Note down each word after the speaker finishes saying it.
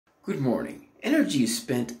Good morning. Energy is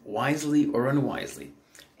spent wisely or unwisely.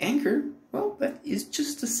 Anger, well, that is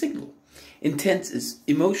just a signal.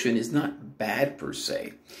 Emotion is not bad per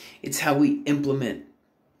se. It's how we implement,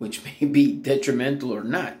 which may be detrimental or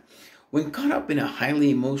not. When caught up in a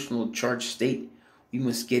highly emotional charged state, we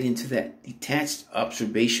must get into that detached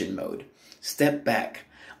observation mode. Step back.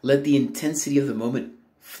 Let the intensity of the moment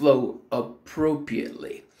flow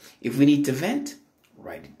appropriately. If we need to vent,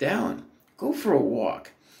 write it down. Go for a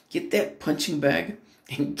walk. Get that punching bag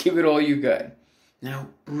and give it all you got. Now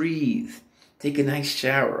breathe. Take a nice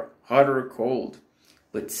shower, hot or cold.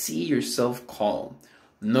 But see yourself calm.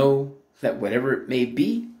 Know that whatever it may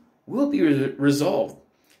be will be resolved.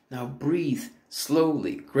 Now breathe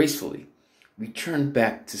slowly, gracefully. Return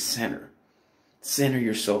back to center. Center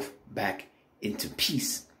yourself back into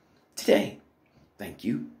peace today. Thank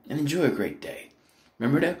you and enjoy a great day.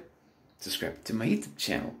 Remember to subscribe to my YouTube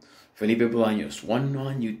channel, Felipe Bolaños 1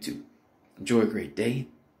 on YouTube. Enjoy a great day.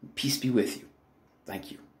 Peace be with you.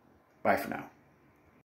 Thank you. Bye for now.